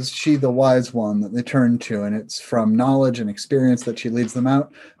was she the wise one that they turned to, and it's from knowledge and experience that she leads them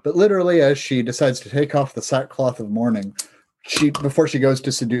out, but literally as she decides to take off the sackcloth of mourning, before she goes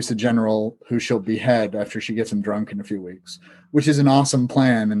to seduce a general who she'll behead after she gets him drunk in a few weeks, which is an awesome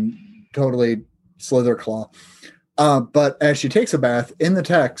plan and totally Slitherclaw. But as she takes a bath, in the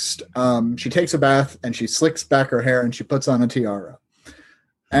text, she takes a bath and she slicks back her hair and she puts on a tiara.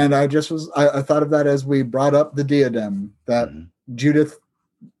 And I thought of that as we brought up the diadem, that Judith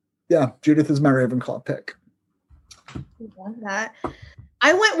is my Ravenclaw pick. I love that.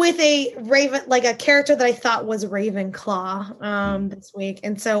 I went with a Raven, like a character that I thought was Ravenclaw this week.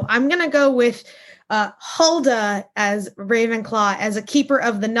 And so I'm going to go with Huldah as Ravenclaw, as a keeper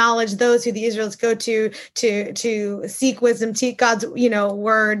of the knowledge, those who the Israelites go to seek wisdom, seek God's,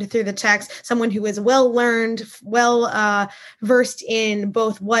 word through the text, someone who is well learned, versed in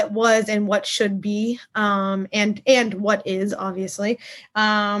both what was and what should be, and what is, obviously,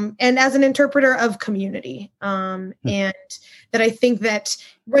 and as an interpreter of community, and that I think that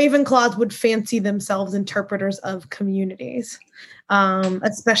Ravenclaws would fancy themselves interpreters of communities.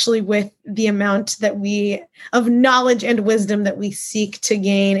 Especially with the amount of knowledge and wisdom that we seek to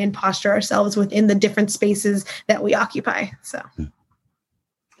gain and posture ourselves within the different spaces that we occupy. So I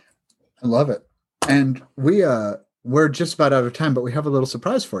love it. And we're just about out of time, but we have a little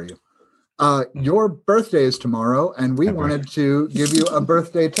surprise for you. Your birthday is tomorrow, and we wanted to give you a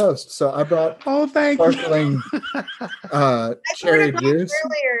birthday toast. So I brought sparkling cherry juice.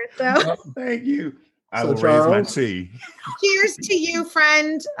 Earlier, so. Thank you. I will raise my tea. Cheers to you,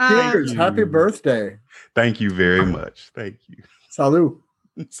 friend. Cheers. Happy birthday. Thank you very much. Thank you. Salut.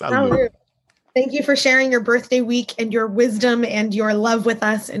 Salut. Thank you for sharing your birthday week and your wisdom and your love with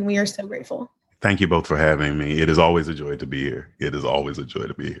us. And we are so grateful. Thank you both for having me. It is always a joy to be here.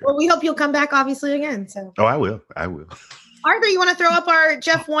 Well, we hope you'll come back, obviously, again. So. Oh, I will. Arthur, you want to throw up our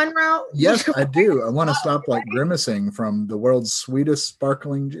Jeff Wunrow? Yes, I do. I want to stop grimacing from the world's sweetest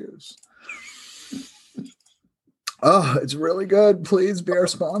sparkling juice. Oh, it's really good. Please be our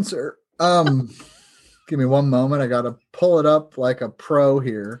sponsor. Give me one moment. I got to pull it up like a pro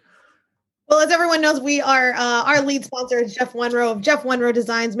here. Well, as everyone knows, we are our lead sponsor is Jeff Wunrow of Jeff Wunrow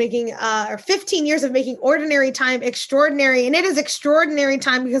Designs, making 15 years of making ordinary time extraordinary, and it is extraordinary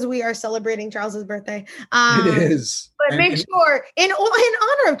time because we are celebrating Charles's birthday. It is. But make sure, in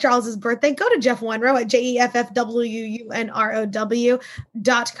honor of Charles's birthday, go to Jeff Wunrow at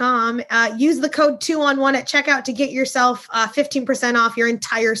JEFFWUNROW.com. Use the code 2on1 at checkout to get yourself 15% off your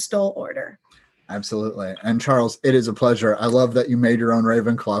entire Stole order. Absolutely. And Charles, it is a pleasure. I love that you made your own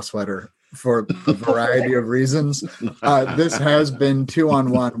Ravenclaw sweater for a variety of reasons. This has been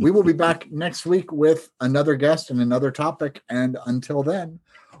 2on1. We will be back next week with another guest and another topic. And until then,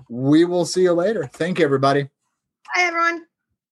 we will see you later. Thank you, everybody. Bye, everyone.